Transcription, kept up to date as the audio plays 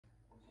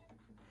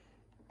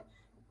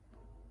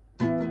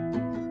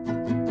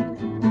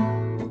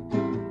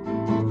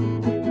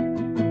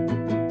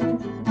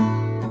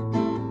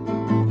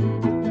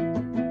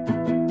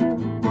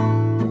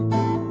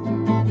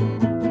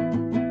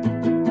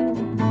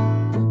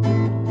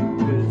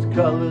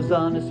colors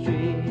on the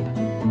street,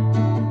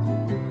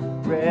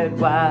 red,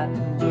 white,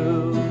 and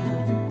blue.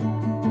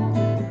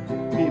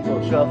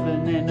 People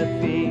shuffling in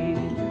their feet,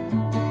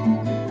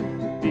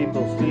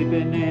 people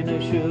sleeping in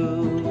their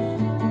shoes.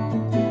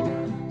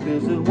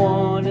 There's a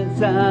warning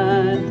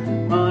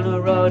sign on the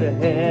road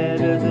ahead.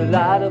 There's a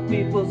lot of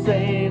people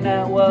saying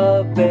that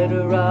we're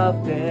better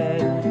off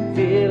dead.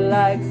 Feel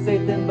like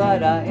Satan,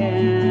 but I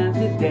am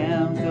to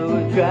them, so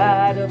I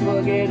try to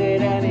forget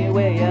it any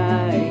way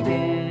I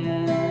can.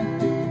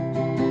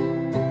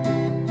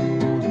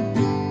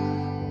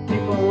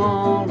 Keep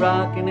on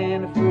rocking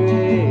in a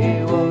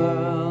free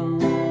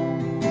world.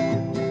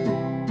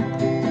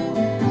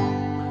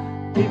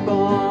 Keep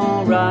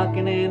on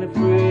rocking in a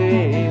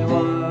free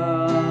world.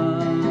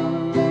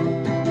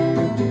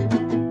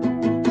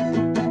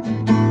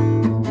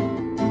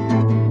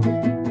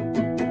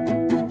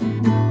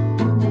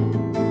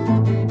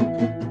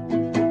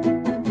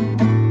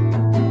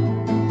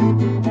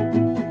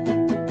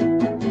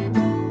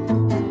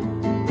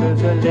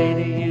 There's a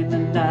lady in the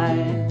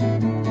night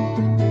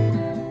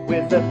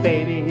with a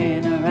baby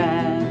in her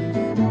hands.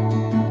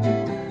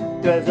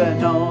 There's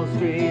an old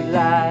street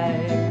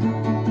light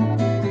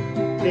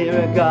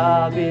near a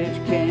garbage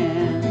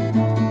can.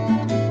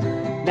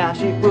 Now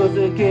she pulls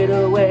the kid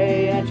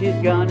away and she's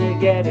gonna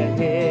get a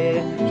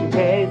hit. She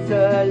hates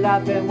her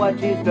life and what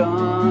she's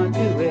done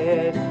to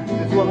it.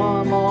 There's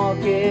one more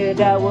kid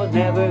that will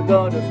never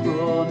go to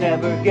school,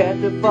 never get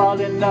to fall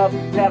in love,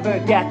 never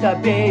get to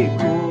be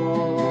cool.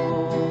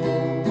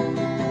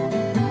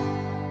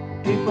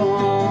 Keep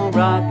on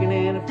rocking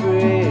in a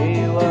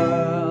free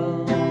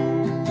world.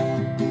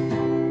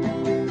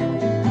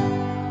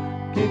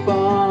 Keep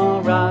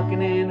on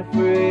rocking in a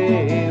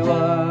free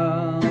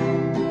world.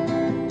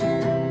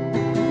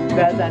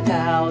 There's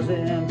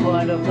 1,000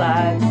 point of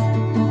lights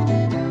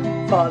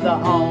for the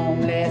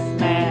homeless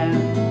man.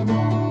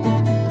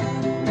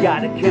 We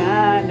got a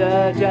kind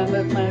of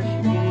giant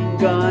machine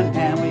gun,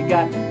 and we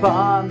got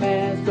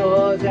department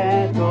stores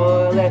and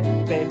toilet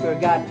paper.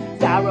 Got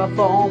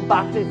styrofoam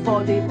boxes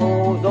for the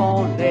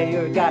ozone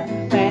layer. Got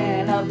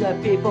man of the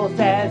people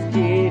says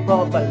keep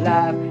hope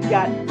alive.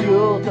 Got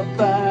fuel to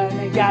burn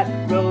and got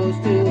roads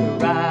to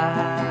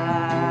ride.